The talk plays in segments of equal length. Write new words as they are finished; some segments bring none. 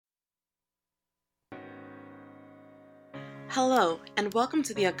Hello, and welcome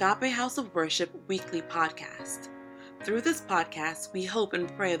to the Agape House of Worship weekly podcast. Through this podcast, we hope and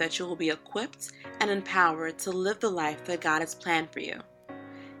pray that you will be equipped and empowered to live the life that God has planned for you.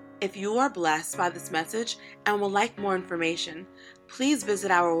 If you are blessed by this message and would like more information, please visit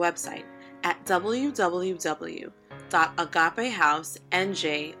our website at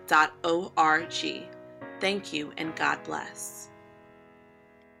www.agapehousenj.org. Thank you, and God bless.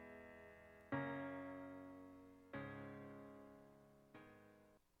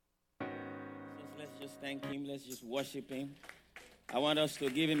 Let's just thank him. Let's just worship him. I want us to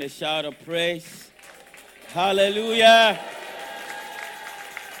give him a shout of praise. Hallelujah.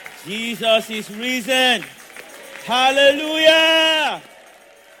 Jesus is risen. Hallelujah.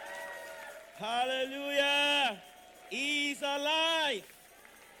 Hallelujah. He's alive.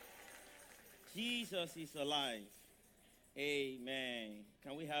 Jesus is alive. Amen.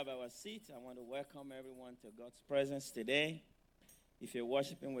 Can we have our seats? I want to welcome everyone to God's presence today. If you're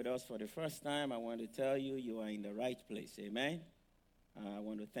worshiping with us for the first time, I want to tell you, you are in the right place. Amen. I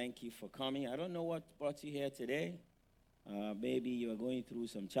want to thank you for coming. I don't know what brought you here today. Maybe you are going through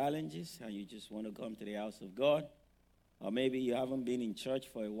some challenges and you just want to come to the house of God. Or maybe you haven't been in church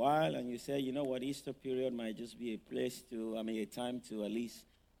for a while and you say, you know what, Easter period might just be a time to at least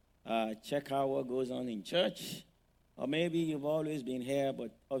check out what goes on in church. Or maybe you've always been here,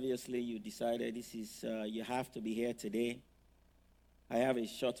 but obviously you decided you have to be here today. I have a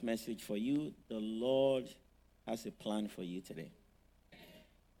short message for you. The Lord has a plan for you today.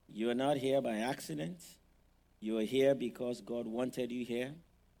 You are not here by accident. You are here because God wanted you here.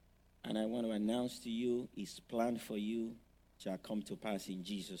 And I want to announce to you, his plan for you shall come to pass in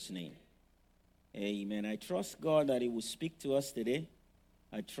Jesus' name. Amen. I trust God that he will speak to us today.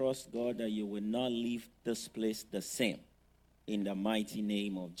 I trust God that you will not leave this place the same. In the mighty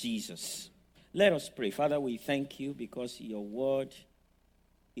name of Jesus. Let us pray. Father, we thank you because your word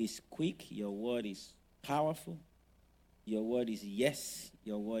is quick, your word is powerful, your word is yes,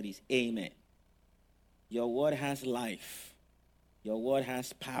 your word is amen. Your word has life, your word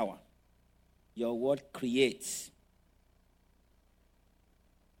has power, your word creates.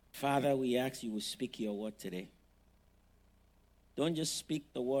 Father, we ask you will speak your word today. Don't just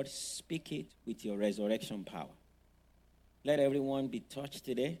speak the word, speak it with your resurrection power. Let everyone be touched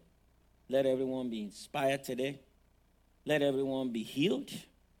today. Let everyone be inspired today. Let everyone be healed.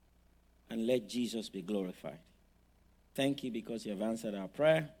 And let Jesus be glorified. Thank you because you have answered our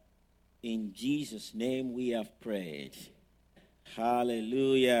prayer. In Jesus' name we have prayed.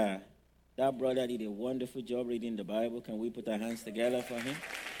 Hallelujah. That brother did a wonderful job reading the Bible. Can we put our hands together for him?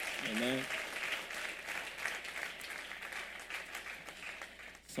 Amen.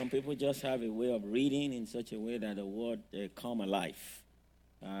 Some people just have a way of reading in such a way that the word come alive.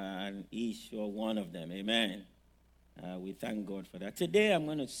 And he's sure one of them. Amen. We thank God for that. Today I'm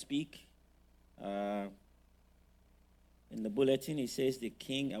going to speak. In the bulletin, it says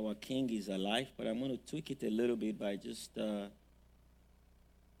our king is alive, but I'm going to tweak it a little bit by just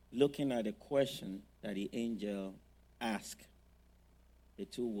looking at a question that the angel asked the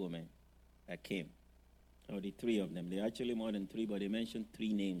two women that came, or the three of them. There are actually more than three, but they mentioned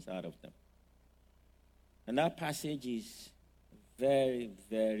three names out of them. And that passage is very,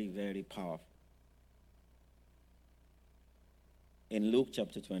 very, very powerful. In Luke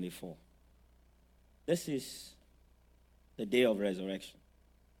chapter 24. This is the day of resurrection.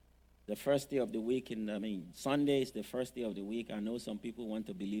 The first day of the week, Sunday is the first day of the week. I know some people want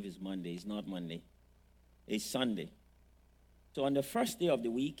to believe it's Monday. It's not Monday. It's Sunday. So on the first day of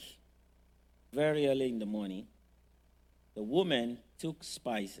the week, very early in the morning, the woman took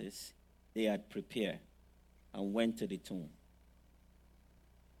spices they had prepared and went to the tomb.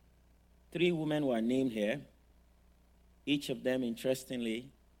 Three women were named here. Each of them, interestingly,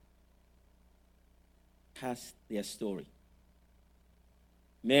 has their story.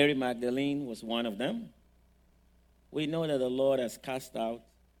 Mary Magdalene was one of them. We know that the Lord has cast out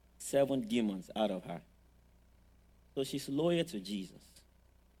 7 demons out of her. So she's loyal to Jesus.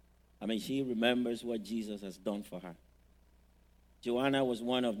 She remembers what Jesus has done for her. Joanna was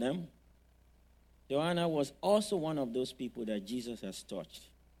one of them. Joanna was also one of those people that Jesus has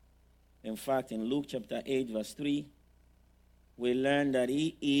touched. In fact, in Luke chapter 8, verse 3, we learn that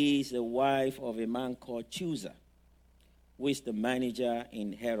he is the wife of a man called Chusa, who is the manager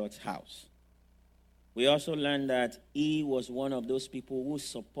in Herod's house. We also learn that he was one of those people who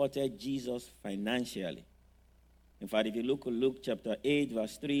supported Jesus financially. In fact, if you look at Luke chapter 8,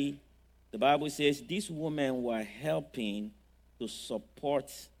 verse 3, the Bible says these women were helping to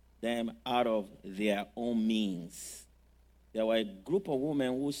support them out of their own means. There were a group of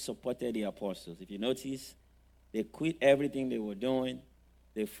women who supported the apostles. If you notice, They quit everything they were doing.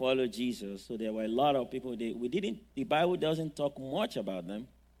 They followed Jesus. So there were a lot of people. The Bible doesn't talk much about them,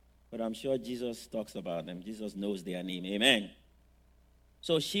 but I'm sure Jesus talks about them. Jesus knows their name. Amen.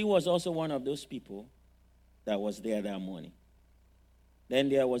 So she was also one of those people that was there that morning. Then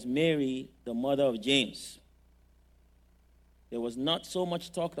there was Mary, the mother of James. There was not so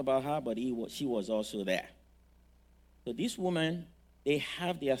much talked about her, but she was also there. So these women, they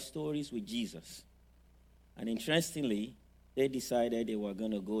have their stories with Jesus. And interestingly, they decided they were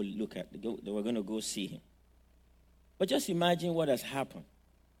going to they were going to go see him. But just imagine what has happened.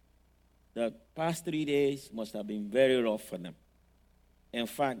 The past 3 days must have been very rough for them. In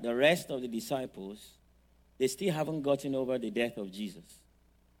fact, the rest of the disciples, they still haven't gotten over the death of Jesus.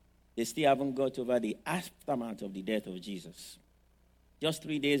 They still haven't got over the aftermath of the death of Jesus. Just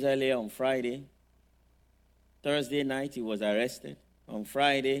 3 days earlier on Friday, Thursday night, he was arrested. On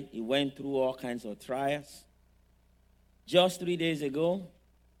Friday, he went through all kinds of trials. Just 3 days ago,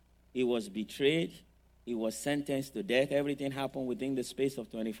 he was betrayed. He was sentenced to death. Everything happened within the space of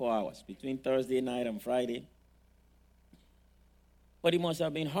 24 hours, between Thursday night and Friday. But it must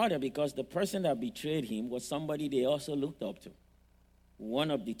have been harder because the person that betrayed him was somebody they also looked up to.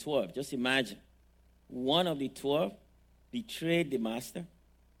 One of the 12. Just imagine. One of the 12 betrayed the master,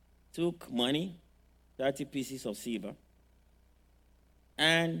 took money, 30 pieces of silver,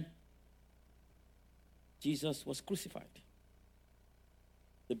 and Jesus was crucified.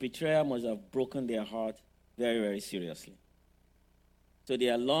 The betrayer must have broken their heart very, very seriously. So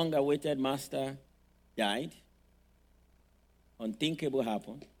their long-awaited master died. Unthinkable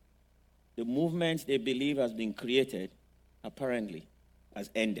happened. The movement they believe has been created, apparently, has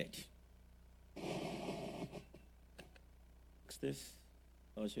ended. What's this?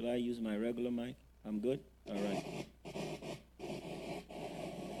 Or should I use my regular mic? I'm good? All right.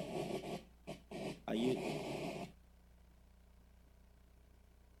 Are you...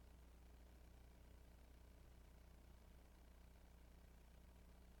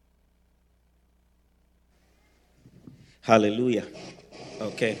 Hallelujah.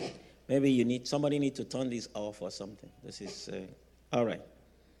 Okay. Maybe somebody need to turn this off or something. This is, all right.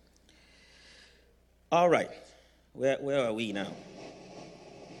 All right. Where are we now?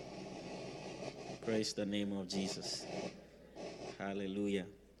 Praise the name of Jesus. Hallelujah.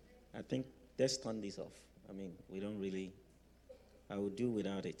 I think let's turn this off. I will do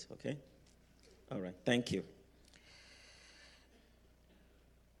without it, okay? All right. Thank you.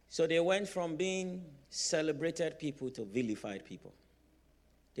 So they went from being celebrated people to vilified people.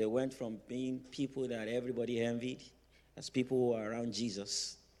 They went from being people that everybody envied as people who were around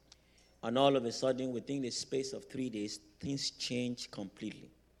Jesus. And all of a sudden, within the space of 3 days, things changed completely.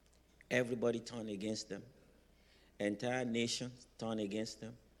 Everybody turned against them. Entire nations turned against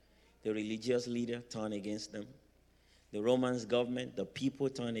them. The religious leader turned against them. The Roman government, the people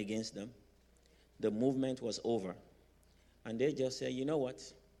turned against them. The movement was over. And they just said, you know what?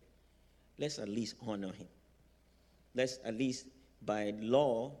 Let's at least honor him. Let's at least, by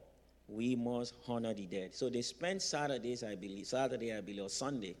law, we must honor the dead. So they spent Saturday, or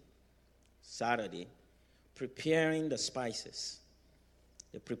Saturday, preparing the spices.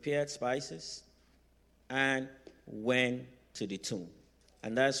 They prepared spices and went to the tomb.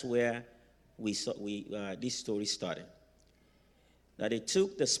 And that's where this story started. That they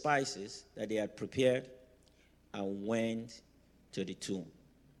took the spices that they had prepared and went to the tomb.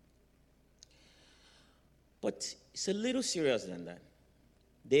 But it's a little serious than that.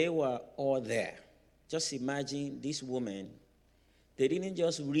 They were all there. Just imagine these women. They didn't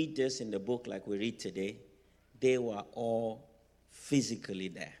just read this in the book like we read today. They were all physically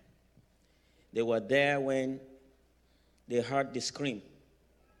there. They were there when they heard the scream.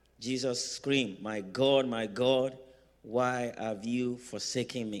 Jesus screamed, my God, why have you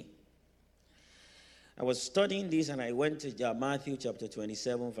forsaken me? I was studying this and I went to Matthew chapter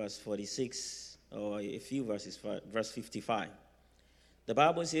 27, verse 46. Or a few verses, verse 55. The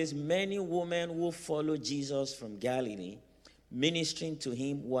Bible says, many women who followed Jesus from Galilee, ministering to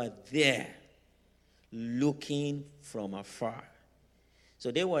him, were there, looking from afar.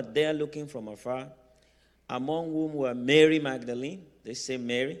 So they were there looking from afar, among whom were Mary Magdalene, they say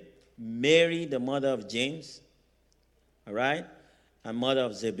Mary the mother of James, all right, and mother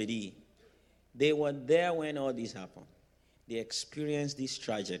of Zebedee. They were there when all this happened. They experienced this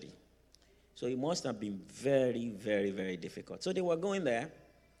tragedy. So it must have been very, very, very difficult. So they were going there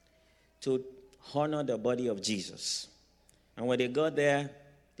to honor the body of Jesus. And when they got there,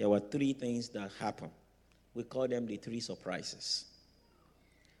 there were three things that happened. We call them the three surprises.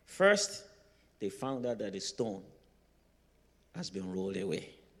 First, they found out that the stone has been rolled away.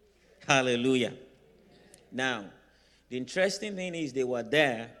 Hallelujah. Now, the interesting thing is they were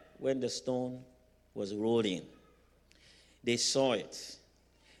there when the stone was rolled in. They saw it.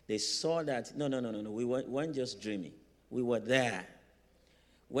 They saw that, no. We weren't just dreaming. We were there.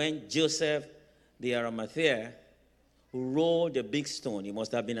 When Joseph, the Arimathea, who rolled the big stone, he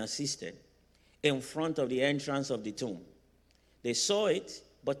must have been assisted, in front of the entrance of the tomb. They saw it,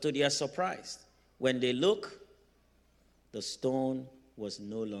 but to their surprise, when they look, the stone was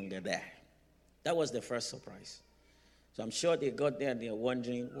no longer there. That was the first surprise. So I'm sure they got there and they're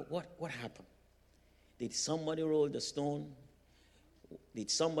wondering, what happened? Did somebody roll the stone? Did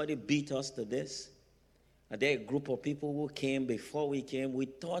somebody beat us to this? Are there a group of people who came before we came? We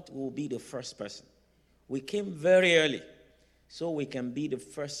thought we would be the first person. We came very early so we can be the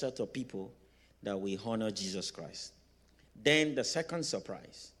first set of people that we honor Jesus Christ. Then the second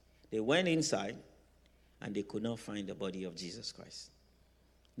surprise, they went inside and they could not find the body of Jesus Christ.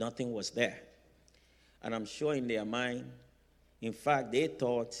 Nothing was there. And I'm sure in their mind, in fact, they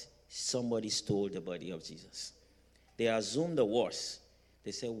thought somebody stole the body of Jesus. They assumed the worst.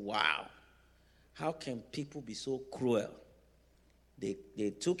 They said, wow, how can people be so cruel? They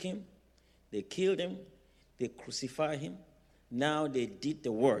took him, they killed him, they crucified him. Now they did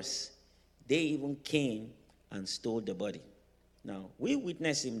the worst. They even came and stole the body. Now, we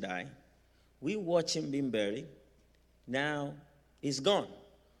witnessed him die. We watched him being buried. Now, he's gone.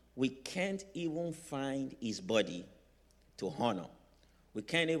 We can't even find his body to honor. We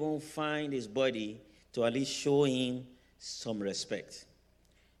can't even find his body to at least show him some respect.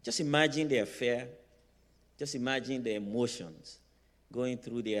 Just imagine their fear. Just imagine the emotions going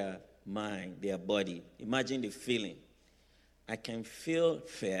through their mind, their body. Imagine the feeling. I can feel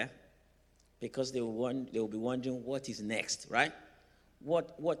fear because they will be wondering what is next, right?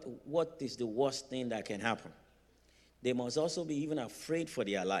 What is the worst thing that can happen? They must also be even afraid for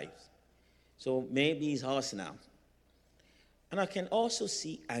their lives. So maybe he's hoarse now. And I can also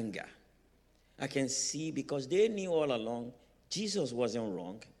see anger. I can see, because they knew all along Jesus wasn't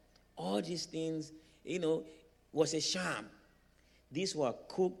wrong. All these things, was a sham. These were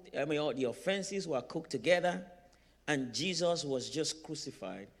cooked, all the offenses were cooked together, and Jesus was just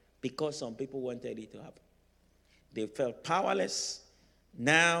crucified because some people wanted it to happen. They felt powerless.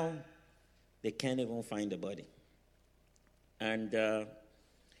 Now they can't even find the body. And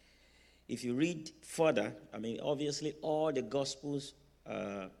if you read further, obviously all the Gospels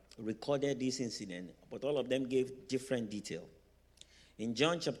recorded this incident, but all of them gave different detail. In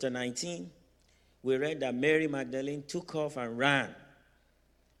John chapter 19, we read that Mary Magdalene took off and ran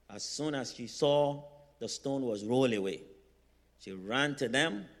as soon as she saw the stone was rolled away. She ran to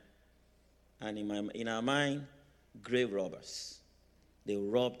them, and in her mind, grave robbers. They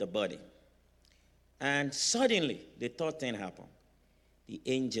robbed the body. And suddenly, the third thing happened. The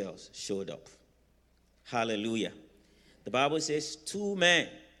angels showed up. Hallelujah. The Bible says 2 men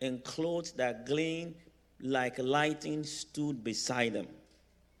in clothes that gleamed like lightning stood beside them.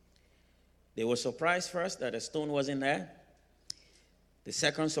 They were surprised first that the stone wasn't there. The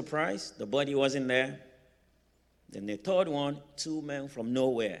second surprise, the body wasn't there. Then the third one, 2 men from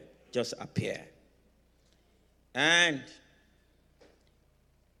nowhere just appeared. And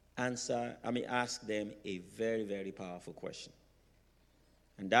ask them a very, very powerful question.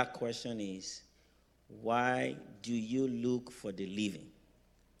 And that question is, why do you look for the living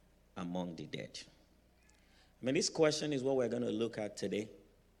among the dead? This question is what we're going to look at today,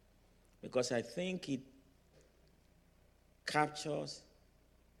 because I think it captures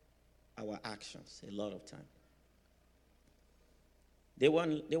our actions a lot of time. They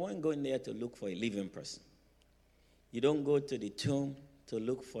weren't going there to look for a living person. You don't go to the tomb to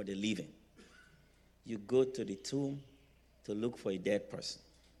look for the living. You go to the tomb to look for a dead person.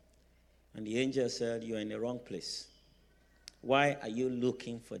 And the angel said, you're in the wrong place. Why are you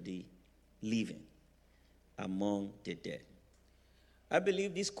looking for the living among the dead? I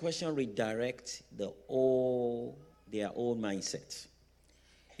believe this question redirects their own mindset.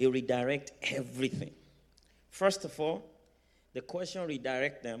 It redirects everything. First of all, the question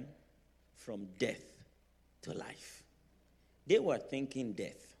redirects them from death to life. They were thinking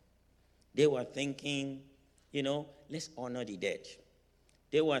death. They were thinking, let's honor the dead.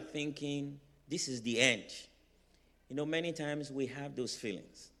 They were thinking, this is the end. Many times we have those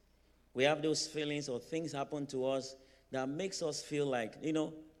feelings. We have those feelings, or things happen to us that makes us feel like,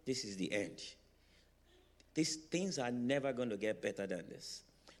 this is the end. These things are never going to get better than this.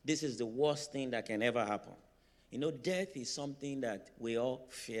 This is the worst thing that can ever happen. Death is something that we all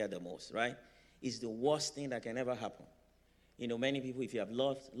fear the most, right? It's the worst thing that can ever happen. Many people, if you have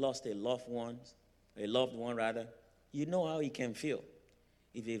lost a loved one, you know how it can feel.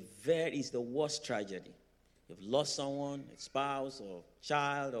 It's the worst tragedy. you've lost someone, a spouse or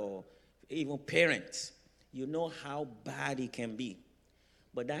child or even parents, you know how bad it can be.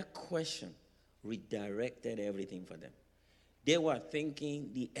 But that question redirected everything for them. They were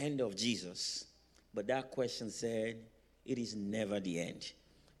thinking the end of Jesus, but that question said, it is never the end.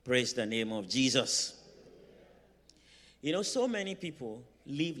 Praise the name of Jesus. You know, so many people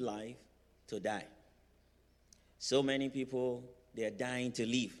live life to die. So many people, they are dying to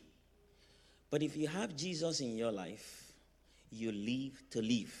live. But if you have Jesus in your life, you live to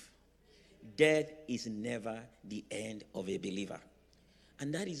live. Death is never the end of a believer.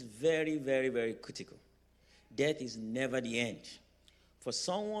 And that is very, very, very critical. Death is never the end. For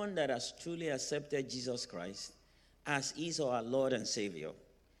someone that has truly accepted Jesus Christ as his or our Lord and Savior,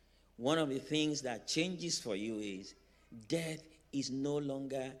 one of the things that changes for you is death is no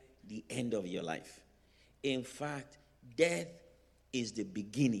longer the end of your life. In fact, death is the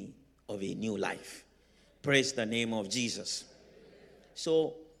beginning of a new life. Praise the name of Jesus.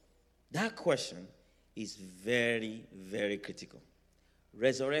 So that question is very, very critical.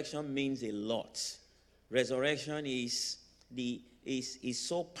 Resurrection means a lot. Resurrection is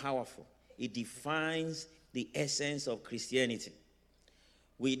so powerful. It defines the essence of Christianity.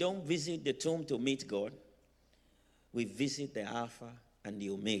 We don't visit the tomb to meet God. We visit the Alpha and the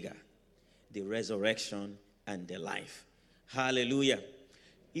Omega, the resurrection and the life. Hallelujah.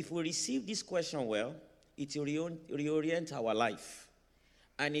 If we receive this question well, it will reorient our life.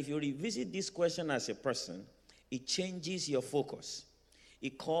 And if you revisit this question as a person, it changes your focus.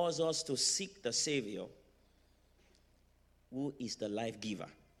 It calls us to seek the Savior, who is the life giver.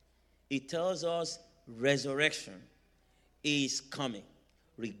 It tells us resurrection is coming,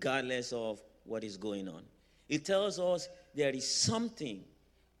 regardless of what is going on. It tells us there is something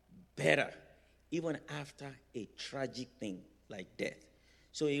better, even after a tragic thing like death.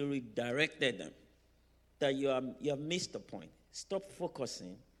 So he redirected them that you have missed the point. Stop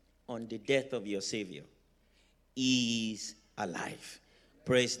focusing on the death of your Savior. He is alive.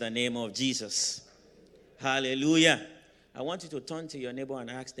 Praise the name of Jesus. Hallelujah. I want you to turn to your neighbor and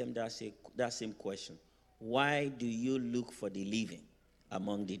ask them that same question. Why do you look for the living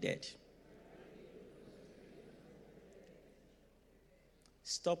among the dead?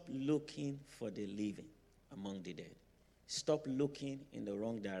 Stop looking for the living among the dead. Stop looking in the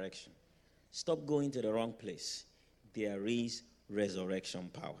wrong direction. Stop going to the wrong place. There is resurrection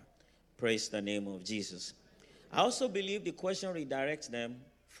power. Praise the name of Jesus. I also believe the question redirects them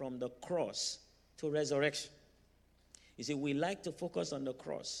from the cross to resurrection. You see, we like to focus on the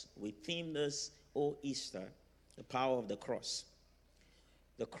cross. We theme this, Easter, the power of the cross.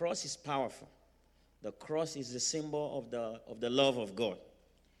 The cross is powerful. The cross is the symbol of the love of God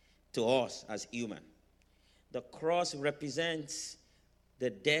to us as human. The cross represents the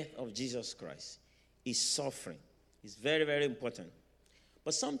death of Jesus Christ, his suffering. It's very, very important.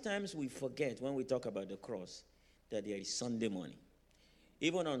 But sometimes we forget when we talk about the cross that there is Sunday morning.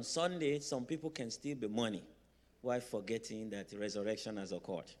 Even on Sunday, some people can still be mourning while forgetting that the resurrection has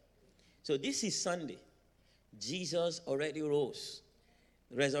occurred. So this is Sunday. Jesus already rose.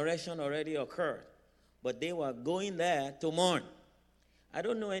 The resurrection already occurred. But they were going there to mourn. I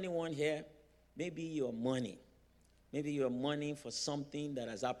don't know anyone here. Maybe you're mourning. Maybe you're mourning for something that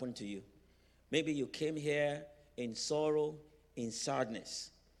has happened to you. Maybe you came here in sorrow, in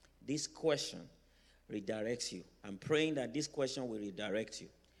sadness. This question redirects you. I'm praying that this question will redirect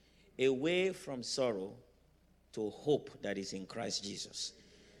you away from sorrow to hope that is in Christ Jesus.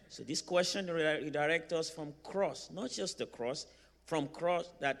 So this question redirects us from cross, not just the cross, from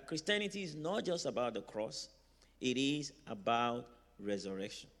cross, that Christianity is not just about the cross, it is about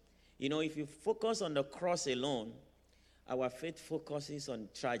resurrection. You know, if you focus on the cross alone, our faith focuses on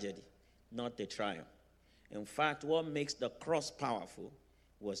tragedy, not the triumph. In fact, what makes the cross powerful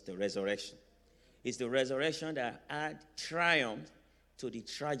was the resurrection. It's the resurrection that had triumph to the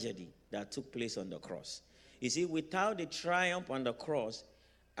tragedy that took place on the cross. You see, without the triumph on the cross,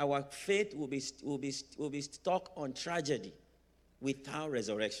 our faith will be stuck on tragedy without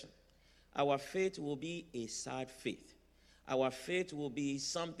resurrection. Our faith will be a sad faith. Our faith will be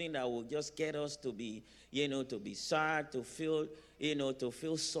something that will just get us to be, to be sad, to feel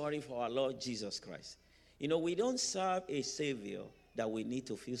sorry for our Lord Jesus Christ. We don't serve a Savior that we need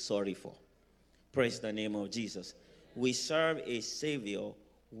to feel sorry for. Praise the name of Jesus. We serve a Savior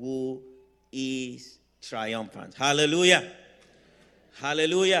who is triumphant. Hallelujah.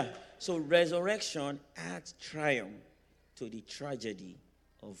 Hallelujah. So resurrection adds triumph to the tragedy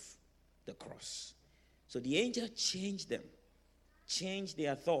of the cross. So the angel changed them, changed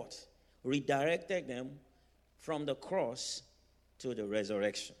their thoughts, redirected them from the cross to the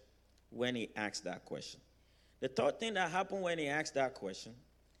resurrection when he asked that question. The third thing that happened when he asked that question,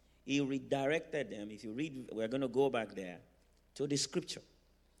 he redirected them. If you read, we're going to go back there to the scripture.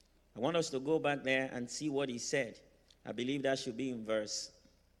 I want us to go back there and see what he said. I believe that should be in verse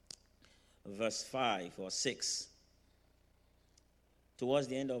 5 or 6. Towards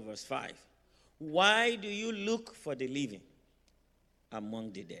the end of verse 5. Why do you look for the living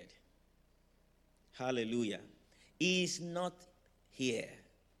among the dead? Hallelujah. He is not here.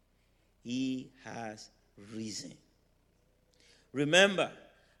 He has risen. Remember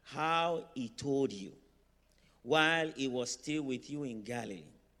how he told you while he was still with you in Galilee.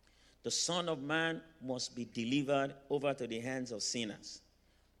 The Son of Man must be delivered over to the hands of sinners,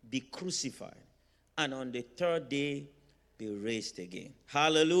 be crucified, and on the third day be raised again.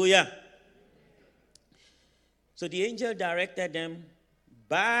 Hallelujah. So the angel directed them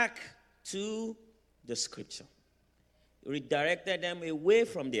back to the scripture. Redirected them away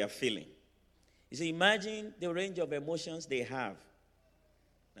from their feeling. You see, imagine the range of emotions they have,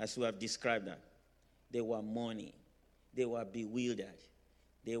 as we have described that. They were mourning. They were bewildered.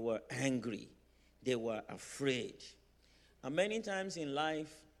 They were angry. They were afraid. And many times in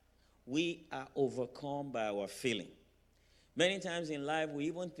life, we are overcome by our feeling. Many times in life, we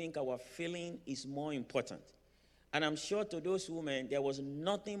even think our feeling is more important. And I'm sure to those women, there was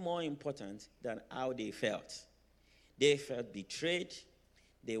nothing more important than how they felt. They felt betrayed.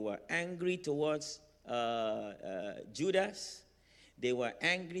 They were angry towards Judas. They were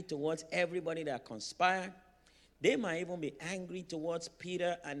angry towards everybody that conspired. They might even be angry towards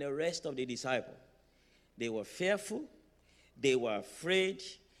Peter and the rest of the disciples. They were fearful. They were afraid.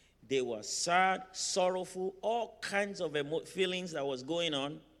 They were sad, sorrowful, all kinds of feelings that was going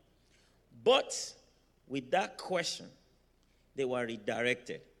on. But with that question, they were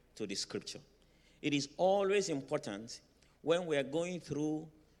redirected to the scripture. It is always important when we are going through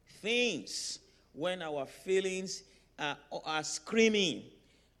things, when our feelings are screaming,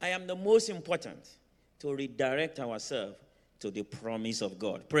 I am the most important, to redirect ourselves to the promise of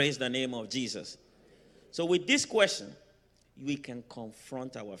God. Praise the name of Jesus. So with this question, we can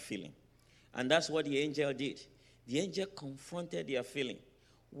confront our feeling. And that's what the angel did. The angel confronted their feeling.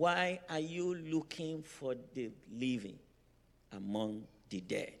 Why are you looking for the living among the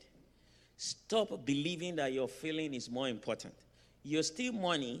dead? Stop believing that your feeling is more important. You're still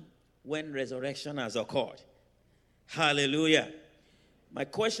mourning when resurrection has occurred. Hallelujah. My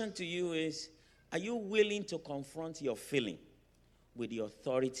question to you is, are you willing to confront your feeling with the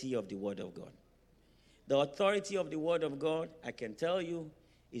authority of the Word of God? The authority of the Word of God, I can tell you,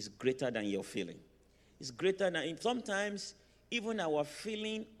 is greater than your feeling. It's greater than, sometimes, even our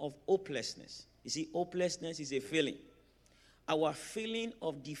feeling of hopelessness. You see, hopelessness is a feeling. Our feeling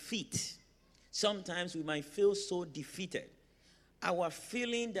of defeat. Sometimes we might feel so defeated. Our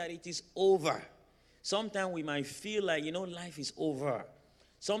feeling that it is over. Sometimes we might feel like, life is over.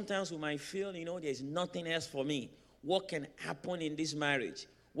 Sometimes we might feel, there's nothing else for me. What can happen in this marriage?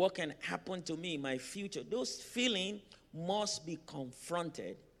 What can happen to me in my future? Those feelings must be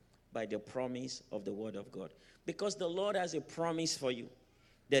confronted by the promise of the Word of God. Because the Lord has a promise for you.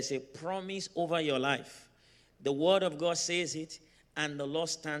 There's a promise over your life. The Word of God says it, and the Lord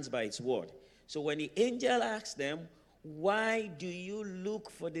stands by its word. So when the angel asks them, why do you look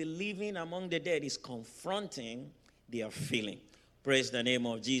for the living among the dead? He's confronting their feeling. Praise the name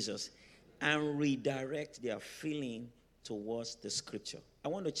of Jesus. And redirect their feeling towards the scripture. I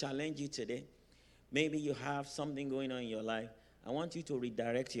want to challenge you today. Maybe you have something going on in your life. I want you to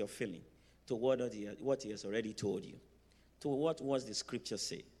redirect your feeling to what he has already told you. To what was the scripture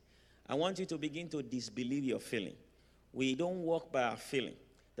say. I want you to begin to disbelieve your feeling. We don't walk by our feeling.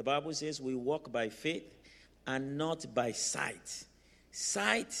 The Bible says we walk by faith and not by sight.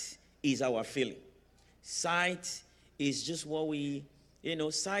 Sight is our feeling. Sight is just what we,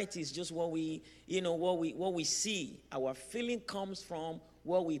 sight is just what we, what we see. Our feeling comes from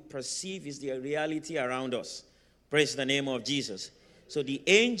what we perceive is the reality around us. Praise the name of Jesus. So the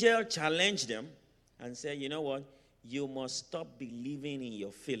angel challenged them and said, you know what? You must stop believing in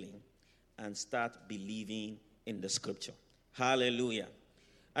your feeling and start believing in the scripture. Hallelujah.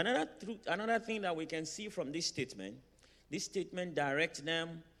 Another thing that we can see from this statement directs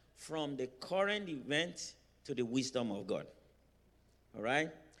them from the current event to the wisdom of God. All right?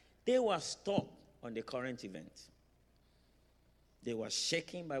 They were stuck on the current event. They were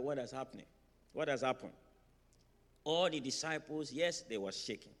shaken by what has happened. What has happened? All the disciples, yes, they were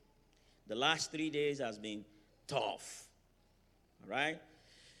shaken. The last 3 days has been tough. All right?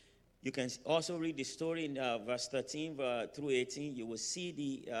 You can also read the story in verse 13 through 18. You will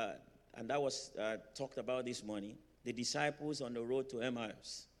see and that was talked about this morning, the disciples on the road to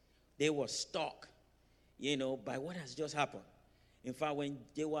Emmaus. They were stuck. by what has just happened. In fact, when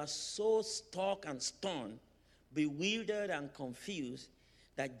they were so struck and stunned, bewildered and confused,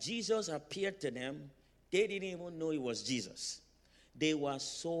 that Jesus appeared to them, they didn't even know it was Jesus. They were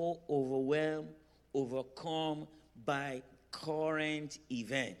so overwhelmed, overcome by current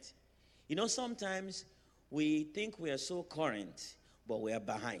event. Sometimes we think we are so current, but we are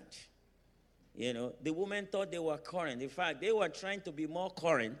behind. The women thought they were current. In fact, they were trying to be more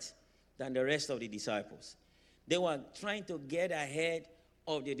current than the rest of the disciples. They were trying to get ahead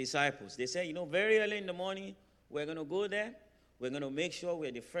of the disciples. They said, very early in the morning, we're going to go there. We're going to make sure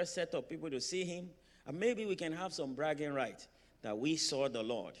we're the first set of people to see him. And maybe we can have some bragging right that we saw the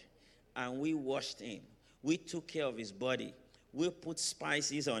Lord and we washed him. We took care of his body. We put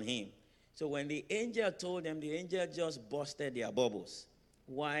spices on him. So when the angel told them, the angel just busted their bubbles.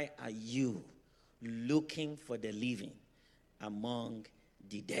 Why are you looking for the living among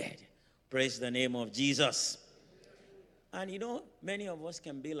the dead? Praise the name of Jesus. And many of us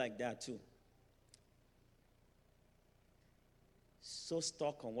can be like that too. So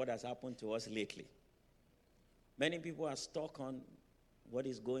stuck on what has happened to us lately. Many people are stuck on what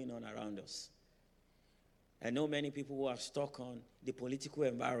is going on around us. I know many people who are stuck on the political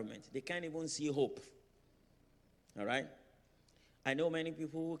environment. They can't even see hope. All right? I know many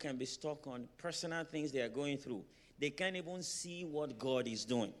people who can be stuck on personal things they are going through. They can't even see what God is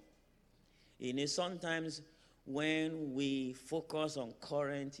doing. Sometimes when we focus on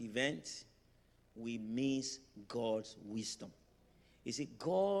current events, we miss God's wisdom. You see,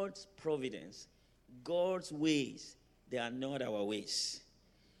 God's providence, God's ways, they are not our ways.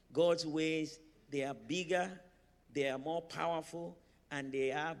 God's ways, they are bigger, they are more powerful, and they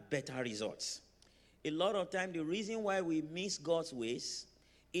have better results. A lot of time, the reason why we miss God's ways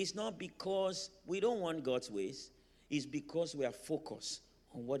is not because we don't want God's ways. It's because we are focused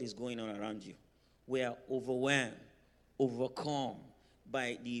on what is going on around you. We are overwhelmed, overcome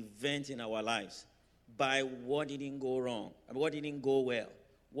by the event in our lives, by what didn't go wrong, what didn't go well,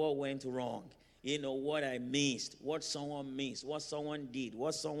 what went wrong, what I missed, what someone missed, what someone did,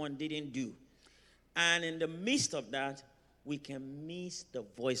 what someone didn't do. And in the midst of that, we can miss the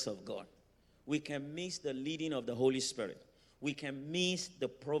voice of God. We can miss the leading of the Holy Spirit. We can miss the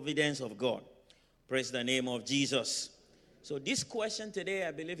providence of God. Praise the name of Jesus. So this question today,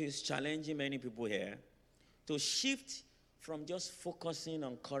 I believe, is challenging many people here to shift from just focusing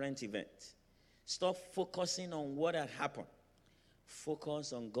on current events. Stop focusing on what had happened.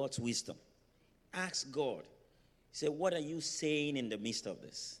 Focus on God's wisdom. Ask God. Say, what are you saying in the midst of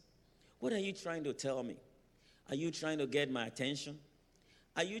this? What are you trying to tell me? Are you trying to get my attention?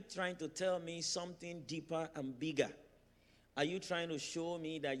 Are you trying to tell me something deeper and bigger? Are you trying to show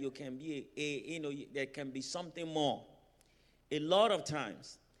me that you can be there can be something more? A lot of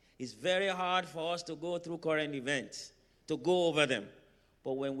times, it's very hard for us to go through current events, to go over them.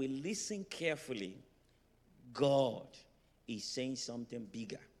 But when we listen carefully, God is saying something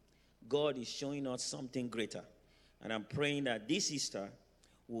bigger. God is showing us something greater. And I'm praying that this Easter,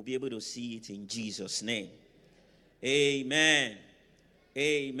 we'll be able to see it in Jesus' name. Amen.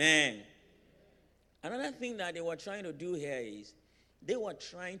 Amen. Another thing that they were trying to do here is they were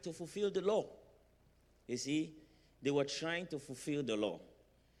trying to fulfill the law. You see, they were trying to fulfill the law.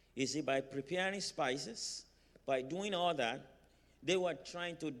 You see, by preparing spices, by doing all that, they were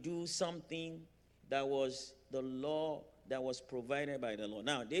trying to do something that was the law that was provided by the law.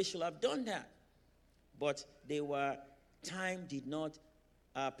 Now, they should have done that, but time did not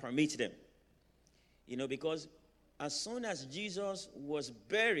permit them. Because as soon as Jesus was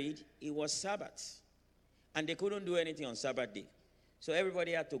buried, it was Sabbath. And they couldn't do anything on Sabbath day. So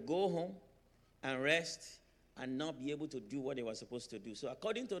everybody had to go home and rest and not be able to do what they were supposed to do. So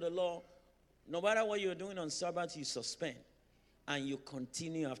according to the law, no matter what you're doing on Sabbath, you suspend. And you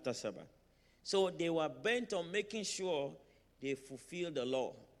continue after Sabbath. So they were bent on making sure they fulfill the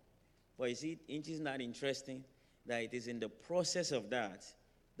law. But you see, it is not interesting that it is in the process of that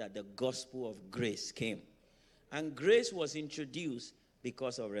the gospel of grace came. And grace was introduced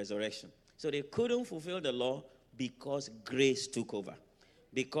because of resurrection. So they couldn't fulfill the law because grace took over.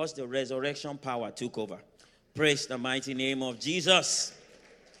 Because the resurrection power took over. Praise the mighty name of Jesus.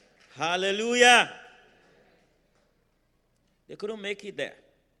 Hallelujah. They couldn't make it there.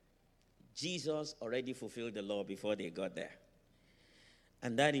 Jesus already fulfilled the law before they got there.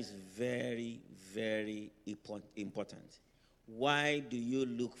 And that is very, very important. Why do you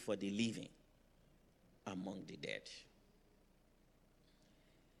look for the living among the dead?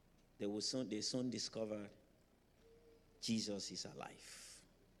 They soon discovered Jesus is alive.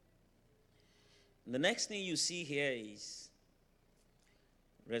 And the next thing you see here is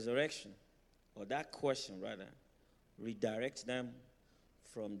resurrection or that question rather, redirects them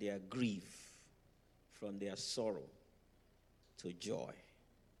from their grief, from their sorrow to joy.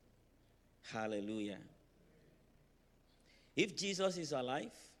 Hallelujah. If Jesus is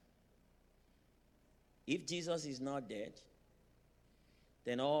alive, if Jesus is not dead,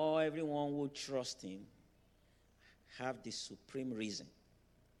 then everyone who trusts him have the supreme reason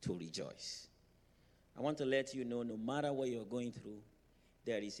to rejoice. I want to let you know, no matter what you're going through,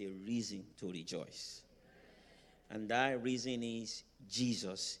 there is a reason to rejoice. And that reason is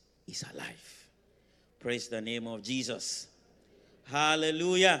Jesus is alive. Praise the name of Jesus.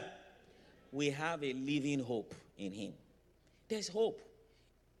 Hallelujah. We have a living hope in him. There's hope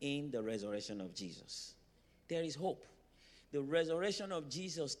in the resurrection of Jesus. There is hope. The resurrection of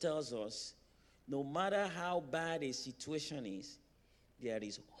Jesus tells us no matter how bad a situation is, there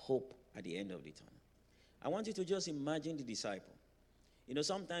is hope at the end of the tunnel. I want you to just imagine the disciple. You know,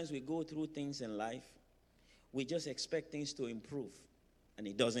 sometimes we go through things in life, we just expect things to improve, and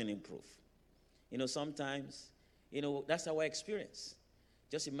it doesn't improve. You know, sometimes, that's our experience.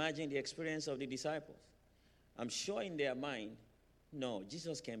 Just imagine the experience of the disciples. I'm sure in their mind, no,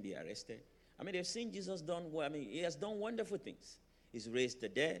 Jesus can't be arrested. I mean, they've seen Jesus he has done wonderful things. He's raised the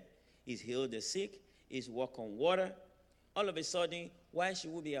dead, he's healed the sick, he's walked on water. All of a sudden, why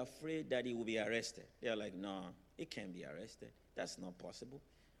should we be afraid that he will be arrested? They're like, no, he can't be arrested. That's not possible.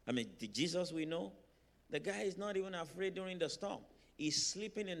 I mean, the Jesus we know, the guy is not even afraid during the storm. He's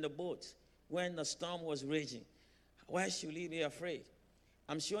sleeping in the boat when the storm was raging. Why should he be afraid?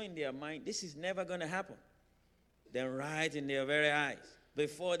 I'm sure in their mind, this is never going to happen. Then right in their very eyes,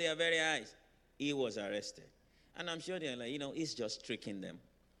 before their very eyes, he was arrested. And I'm sure they're like, he's just tricking them.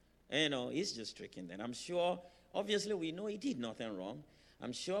 He's just tricking them. I'm sure, obviously, we know he did nothing wrong.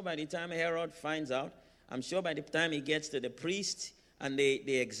 I'm sure by the time Herod finds out, I'm sure by the time he gets to the priest and they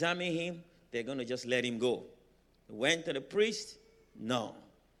examine him, they're going to just let him go. He went to the priest? No.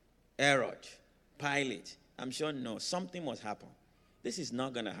 Herod, Pilate, I'm sure no. Something must happen. This is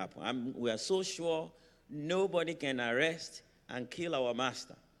not going to happen. We are so sure nobody can arrest and kill our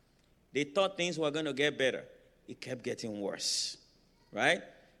master. They thought things were going to get better. It kept getting worse. Right?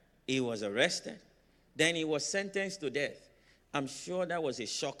 He was arrested. Then he was sentenced to death. I'm sure that was a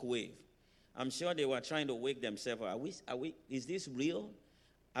shock wave. I'm sure they were trying to wake themselves up. Is this real?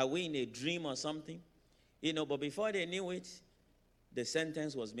 Are we in a dream or something? But before they knew it, the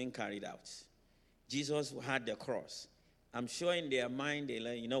sentence was being carried out. Jesus had the cross. I'm sure in their mind, they're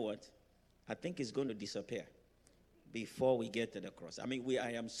like, you know what? I think it's going to disappear before we get to the cross. I mean,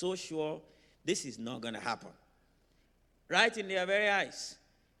 I am so sure this is not going to happen. Right in their very eyes,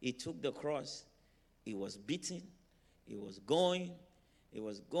 he took the cross. He was beaten. He was going,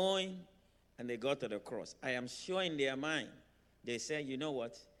 and they got to the cross. I am sure in their mind, they said, you know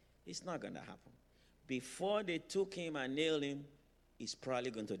what? It's not going to happen. Before they took him and nailed him, he's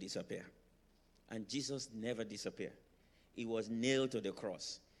probably going to disappear. And Jesus never disappeared. He was nailed to the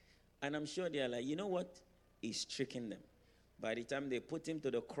cross. And I'm sure they're like, you know what? He's tricking them. By the time they put him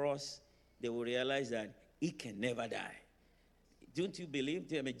to the cross, they will realize that he can never die. Don't you believe?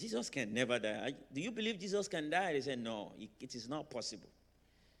 I mean, Jesus can never die. Do you believe Jesus can die? They said, no, it is not possible.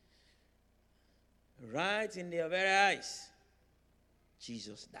 Right in their very eyes,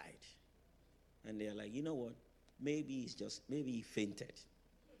 Jesus died. And they're like, you know what? Maybe he fainted.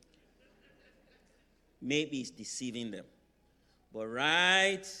 Maybe he's deceiving them. But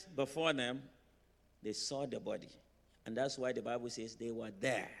right before them, they saw the body. And that's why the Bible says they were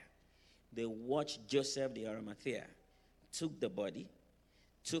there. They watched Joseph the Arimathea, took the body,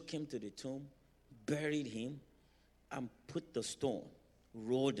 took him to the tomb, buried him, and put the stone,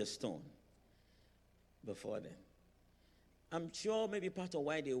 rolled the stone before them. I'm sure maybe part of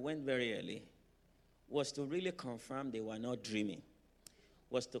why they went very early was to really confirm they were not dreaming,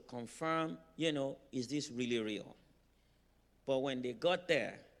 was to confirm, is this really real? But when they got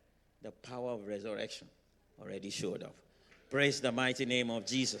there, the power of resurrection already showed up. Praise the mighty name of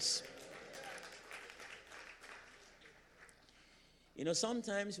Jesus.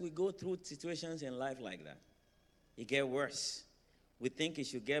 Sometimes we go through situations in life like that. It gets worse. We think it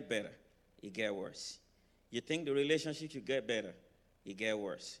should get better. It gets worse. You think the relationship should get better. It gets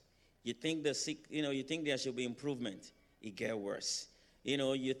worse. You think you think there should be improvement. It gets worse.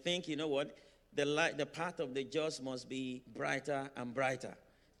 You think, the path of the just must be brighter and brighter.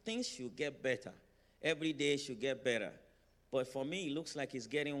 Things should get better. Every day should get better. But for me, it looks like it's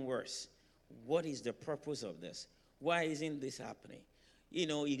getting worse. What is the purpose of this? Why isn't this happening?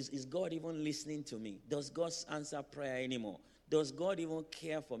 Is God even listening to me? Does God answer prayer anymore? Does God even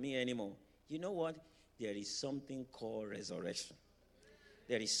care for me anymore? You know what? There is something called resurrection.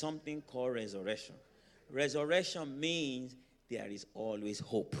 there is something called resurrection. Resurrection means there is always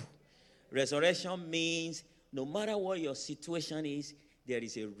hope. Resurrection means no matter what your situation is, there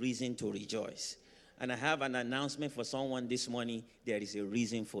is a reason to rejoice. And I have an announcement for someone this morning. There is a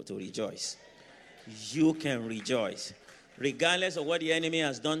reason to rejoice. You can rejoice. Regardless of what the enemy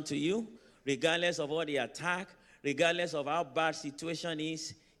has done to you, regardless of what the attack, regardless of how bad situation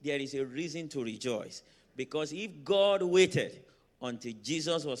is, there is a reason to rejoice. Because if God waited until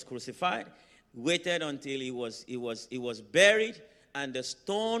Jesus was crucified, waited until he was buried, and the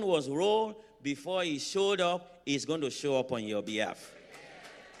stone was rolled before he showed up, he's going to show up on your behalf.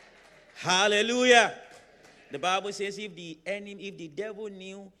 Hallelujah. The Bible says if the devil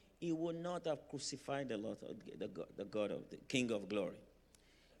knew, he would not have crucified the King of glory.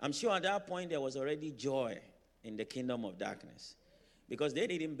 I'm sure at that point there was already joy in the kingdom of darkness, because they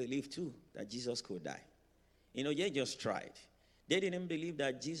didn't believe too that Jesus could die. They just tried. They didn't believe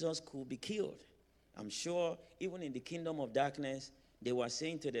that Jesus could be killed. I'm sure even in the kingdom of darkness, they were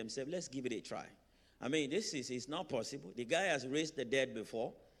saying to themselves, let's give it a try. It's not possible. The guy has raised the dead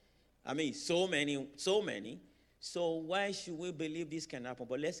before. So many. So why should we believe this can happen?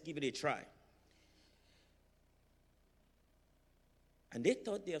 But let's give it a try. And they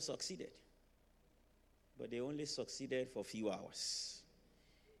thought they have succeeded. But they only succeeded for a few hours.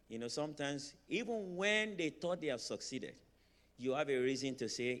 Sometimes, even when they thought they have succeeded, you have a reason to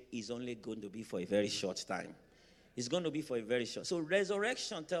say it's only going to be for a very short time. It's going to be for a very short. So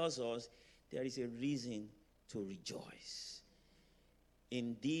resurrection tells us there is a reason to rejoice.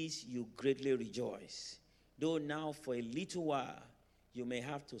 In this you greatly rejoice. Though now for a little while you may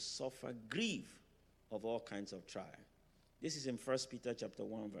have to suffer grief of all kinds of trial. This is in 1 Peter chapter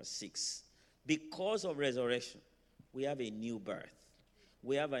 1 verse 6. Because of resurrection, we have a new birth.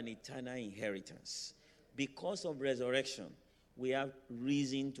 We have an eternal inheritance. Because of resurrection, we have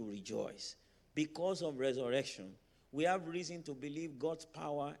reason to rejoice. Because of resurrection, we have reason to believe God's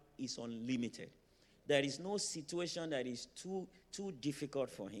power is unlimited. There is no situation that is too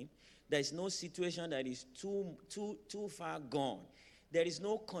difficult for him. There is no situation that is too far gone. There is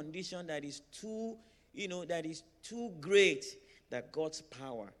no condition that is too great that God's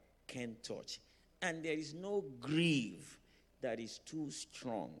power can touch. And there is no grief that is too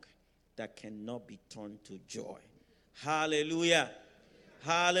strong that cannot be turned to joy. Hallelujah.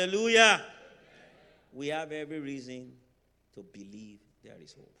 Hallelujah. We have every reason to believe there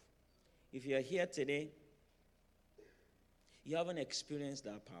is hope. If you are here today, you haven't experienced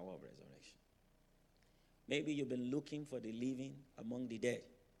that power of resurrection. Maybe you've been looking for the living among the dead.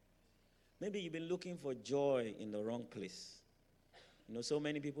 Maybe you've been looking for joy in the wrong place. So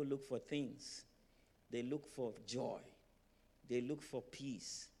many people look for things. They look for joy. They look for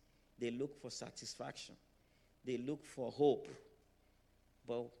peace. They look for satisfaction. They look for hope.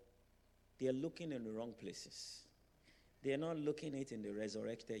 But they are looking in the wrong places. They are not looking at it in the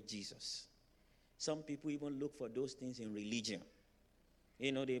resurrected Jesus. Some people even look for those things in religion.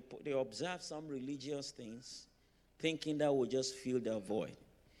 They observe some religious things, thinking that will just fill their void.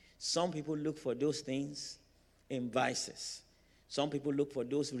 Some people look for those things in vices. Some people look for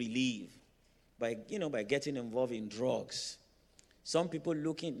those relief by getting involved in drugs. Some people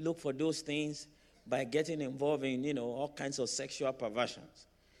look for those things by getting involved in, all kinds of sexual perversions.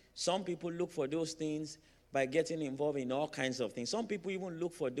 Some people look for those things by getting involved in all kinds of things. Some people even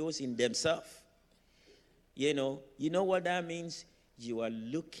look for those in themselves. You know what that means? You are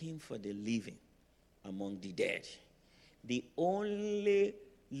looking for the living among the dead. The only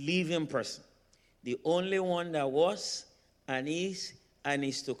living person, the only one that was and is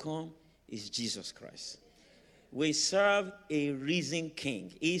to come is Jesus Christ. We serve a risen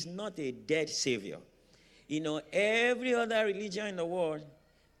King. He is not a dead Savior. Every other religion in the world,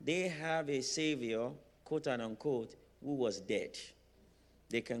 they have a Savior, quote and unquote, who was dead.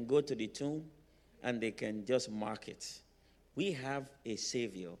 They can go to the tomb and they can just mark it. We have a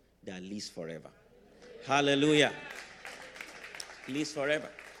Savior that lives forever. Hallelujah. Lives forever.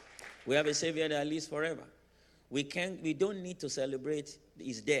 We have a Savior that lives forever. We don't need to celebrate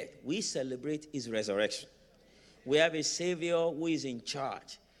his death. We celebrate his resurrection. We have a Savior who is in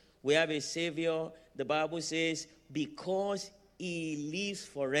charge. We have a Savior, the Bible says, because he lives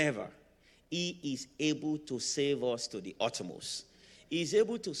forever, he is able to save us to the uttermost. He is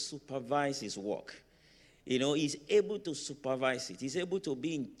able to supervise his work. He's able to supervise it. He's able to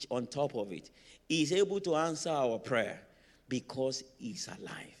be on top of it. He's able to answer our prayer because he's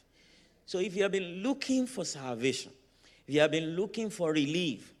alive. So if you have been looking for salvation, if you have been looking for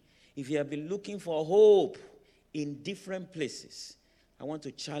relief, if you have been looking for hope in different places, I want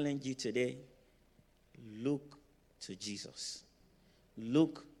to challenge you today. Look to Jesus.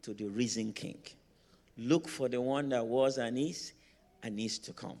 Look to the risen King. Look for the one that was and is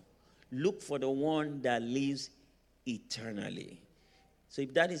to come. Look for the one that lives eternally. So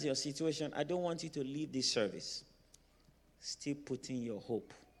if that is your situation, I don't want you to leave this service still putting your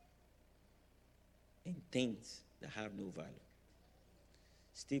hope in things that have no value.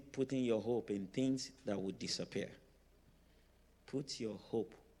 Still putting your hope in things that will disappear. Put your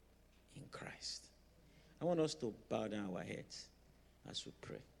hope in Christ. I want us to bow down our heads as we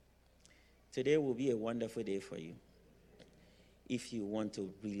pray. Today will be a wonderful day for you if you want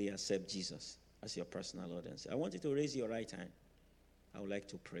to really accept Jesus as your personal Lord and Savior. I want you to raise your right hand. I would like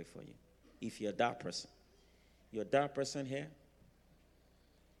to pray for you. If you're that person here,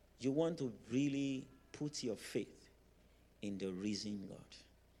 you want to really put your faith in the risen God.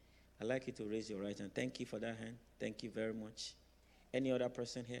 I'd like you to raise your right hand. Thank you for that hand. Thank you very much. Any other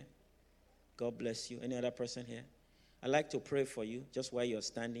person here? God bless you. Any other person here? I'd like to pray for you just while you're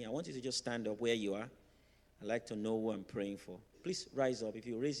standing. I want you to just stand up where you are. I'd like to know who I'm praying for. Please rise up. If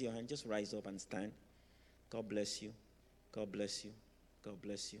you raise your hand, just rise up and stand. God bless you. God bless you. God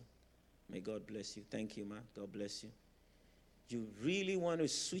bless you. May God bless you. Thank you, ma. God bless you. You really want to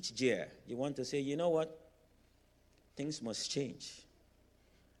switch gear. You want to say, you know what? Things must change.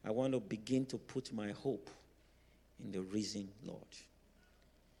 I want to begin to put my hope in the risen Lord.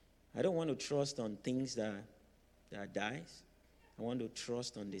 I don't want to trust on things that dies. I want to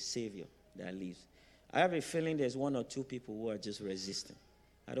trust on the Savior that lives. I have a feeling there's one or two people who are just resisting.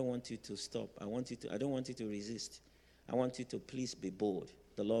 I don't want you to stop. I don't want you to resist. I want you to please be bold.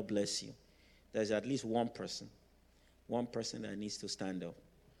 The Lord bless you. There's at least one person that needs to stand up.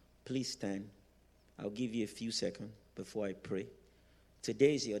 Please stand. I'll give you a few seconds before I pray.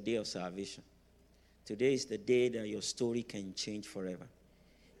 Today is your day of salvation. Today is the day that your story can change forever.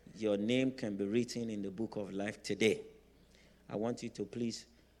 Your name can be written in the book of life today. I want you to please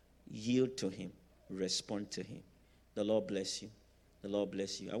yield to him. Respond to him. The Lord bless you. The Lord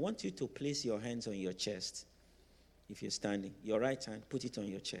bless you. I want you to place your hands on your chest. If you're standing, your right hand, put it on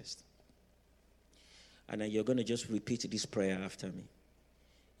your chest. And then you're going to just repeat this prayer after me.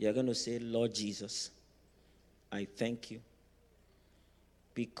 You're going to say, Lord Jesus, I thank you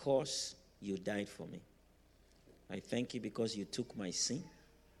because you died for me. I thank you because you took my sin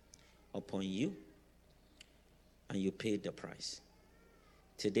upon you and you paid the price.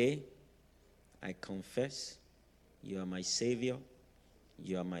 Today, I confess you are my Savior,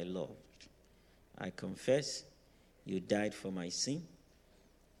 you are my Lord. I confess you died for my sin,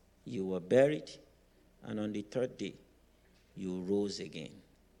 you were buried, and on the third day, you rose again.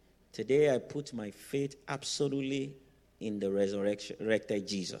 Today, I put my faith absolutely in the resurrected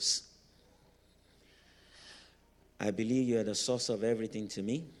Jesus. I believe you are the source of everything to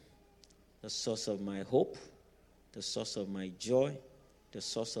me, the source of my hope, the source of my joy, the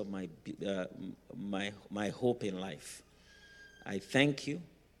source of my hope in life. I thank you.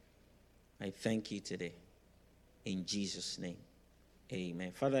 I thank you today. In Jesus' name,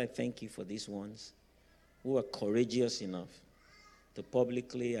 amen. Father, I thank you for these ones who are courageous enough to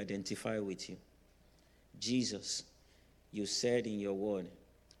publicly identify with you. Jesus, you said in your word,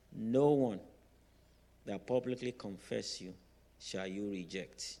 no one that publicly confess you shall you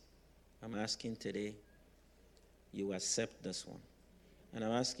reject. I'm asking today you accept this one. And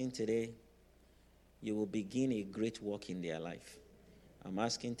I'm asking today you will begin a great work in their life. I'm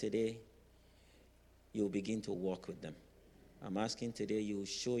asking today you will begin to walk with them. I'm asking today you will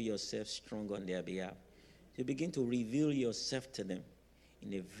show yourself strong on their behalf. You begin to reveal yourself to them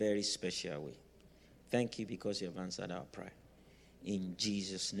in a very special way. Thank you because you have answered our prayer. In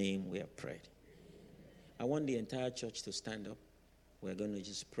Jesus' name we have prayed. I want the entire church to stand up. We're going to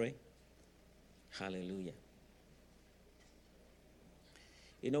just pray. Hallelujah.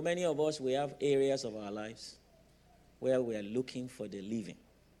 You know, many of us, we have areas of our lives where we are looking for the living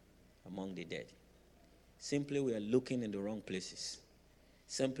among the dead. Simply, we are looking in the wrong places.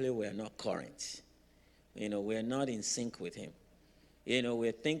 Simply, we are not current. You know, we are not in sync with him. You know,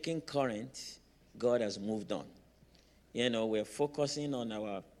 we're thinking current, God has moved on. You know, we're focusing on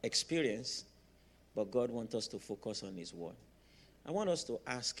our experience, but God wants us to focus on his word. I want us to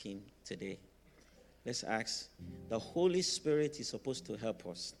ask him today. Let's ask. The Holy Spirit is supposed to help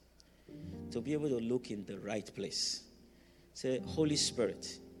us to be able to look in the right place. Say, Holy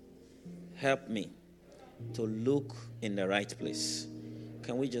Spirit, help me to look in the right place.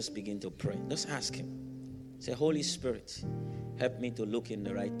 Can we just begin to pray? Let's ask him. Say, Holy Spirit, help me to look in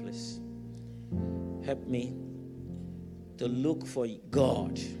the right place. Help me to look for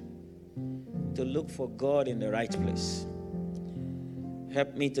God. To look for God in the right place.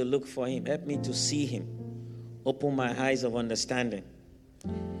 Help me to look for him. Help me to see him. Open my eyes of understanding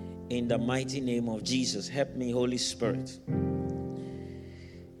In the mighty name of Jesus. Help me, Holy Spirit.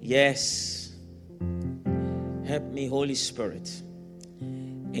 Yes. Help me, Holy Spirit.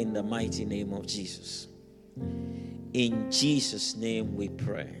 In the mighty name of Jesus. In Jesus' name we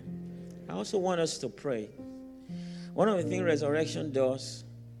pray. I also want us to pray. One of the things resurrection does,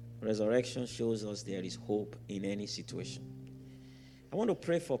 resurrection shows us there is hope in any situation. I want to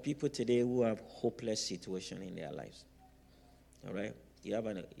pray for people today who have hopeless situation in their lives. All right? You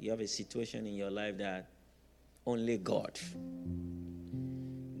have a situation in your life that only God.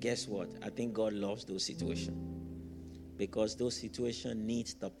 Guess what? I think God loves those situations because those situations need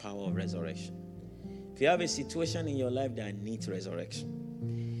the power of resurrection. If you have a situation in your life that needs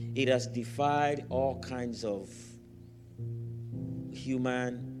resurrection, it has defied all kinds of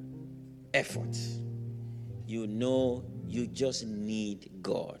human effort. You know you just need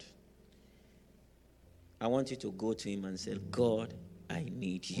God. I want you to go to him and say, God, I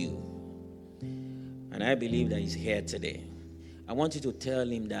need you. And I believe that he's here today. I want you to tell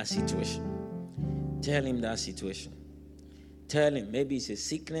him that situation. Tell him that situation. Tell him maybe it's a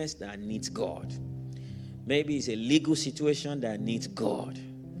sickness that needs God. Maybe it's a legal situation that needs God.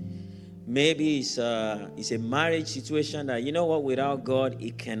 Maybe it's a marriage situation that, you know what, without God,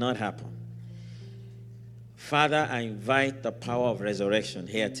 it cannot happen. Father, I invite the power of resurrection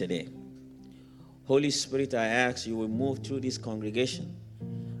here today. Holy Spirit, I ask you will move through this congregation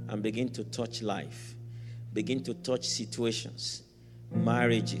and begin to touch life. Begin to touch situations,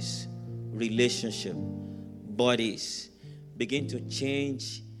 marriages, relationships, bodies. Begin to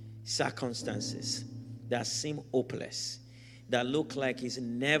change circumstances that seem hopeless, that look like it's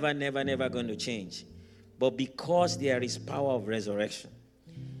never going to change. But because there is power of resurrection,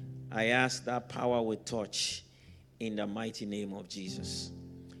 I ask that power will touch in the mighty name of Jesus.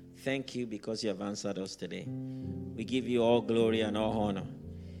 Thank you because you have answered us today. We give you all glory and all honor.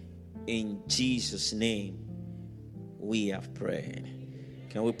 In Jesus' name, we have prayed.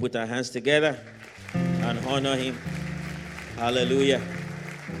 Can we put our hands together and honor him? Hallelujah.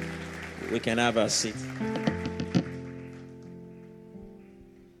 We can have our seat.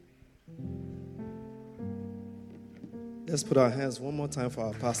 Let's put our hands one more time for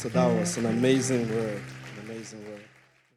our pastor. That was an amazing word. An amazing word.